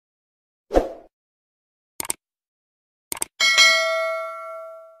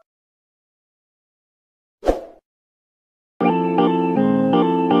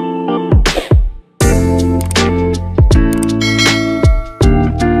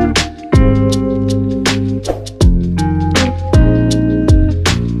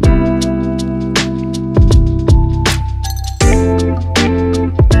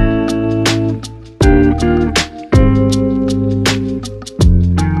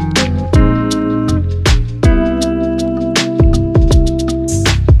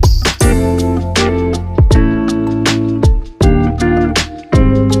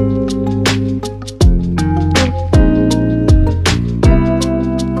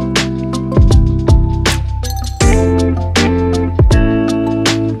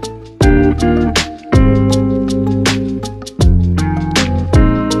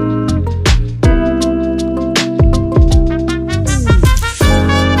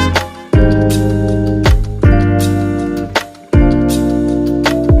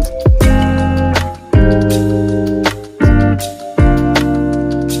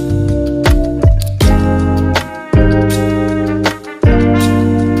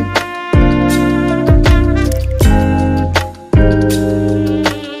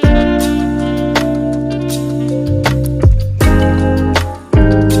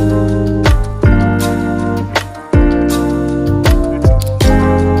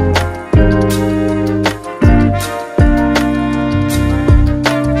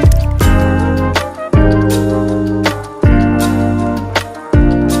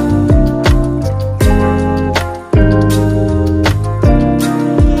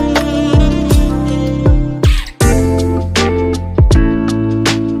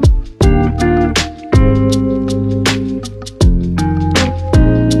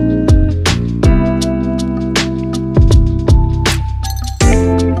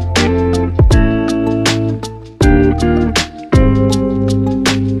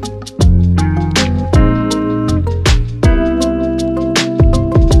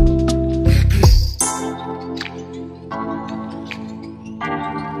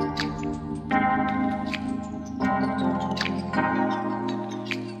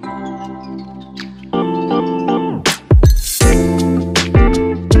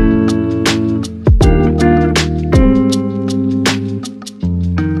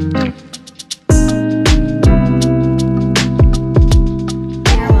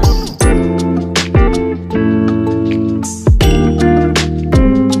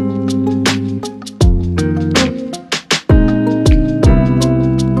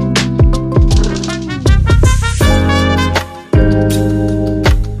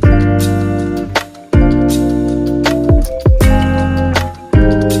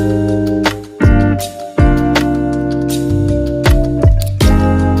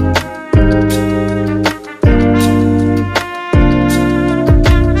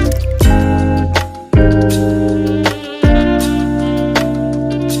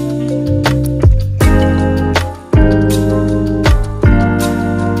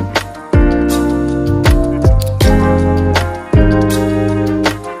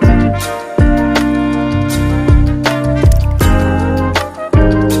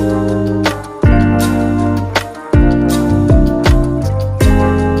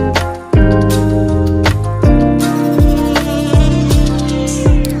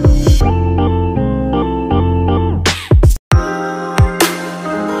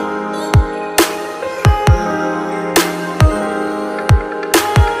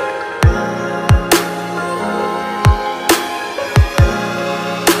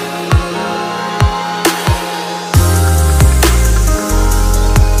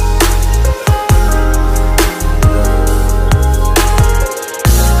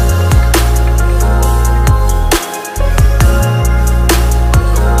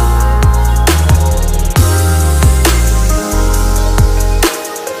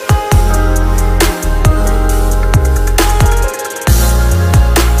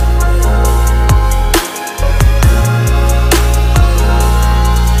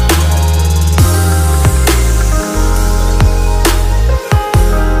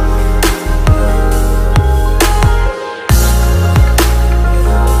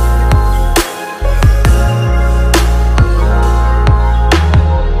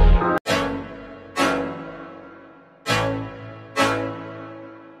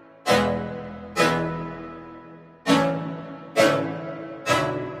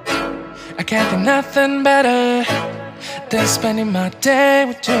I can't think nothing better than spending my day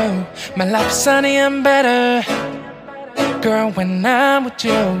with you. My life is sunny and better, girl, when I'm with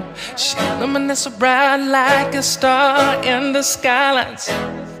you. She illuminates so bright like a star in the skylines.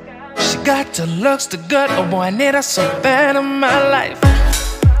 She got the looks, the good, oh boy, I need her so bad in my life.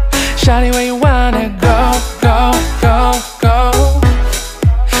 Shawty, where you wanna go, go, go, go?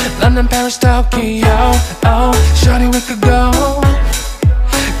 London, Paris, Tokyo, oh, shawty, we could go.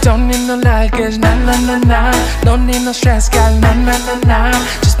 Don't need no luggage, nah, nah, nah, nah. Don't need no stress, girl, nah, nah, nah, nah.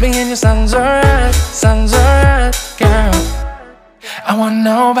 Just me and you sounds alright, girl. I want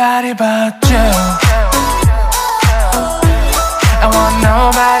nobody but you. I want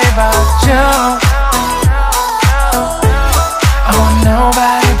nobody but you. I want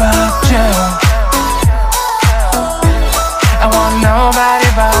nobody but you. I want nobody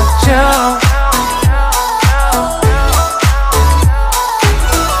but you.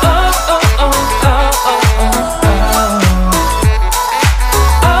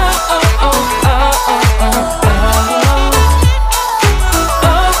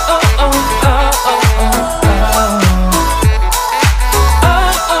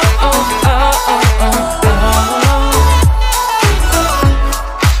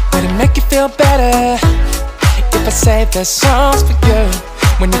 Better if I say the songs for you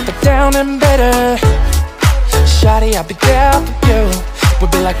when you feel down and bitter. Shawty, I'll be there for you. We'll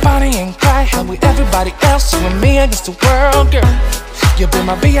be like Bonnie and Clyde, how we everybody else, you and me against the world, girl. You'll be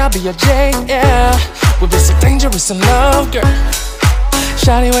my B, I'll be your J, yeah. We'll be so dangerous in love, girl.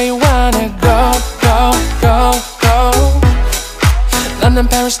 Shawty, where you wanna go, go, go, go? London,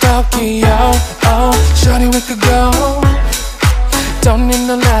 Paris, Tokyo, oh, shawty, we could go. Don't need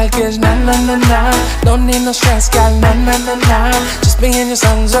no luggage, nah, nah, nah, nah. Don't need no stress, girl, nah, nah, nah, nah. Just me and you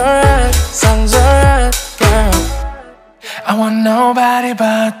sounds alright, girl. I want nobody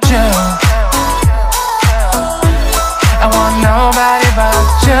but you. I want nobody but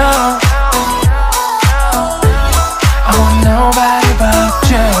you. I want nobody but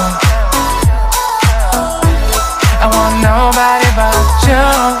you. I want nobody but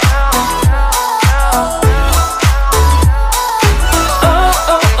you.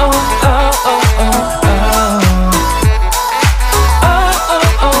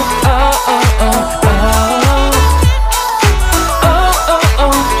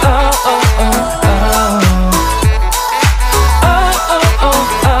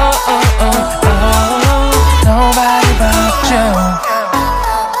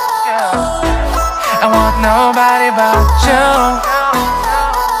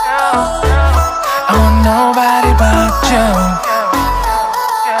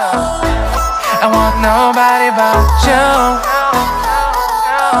 Nobody but you.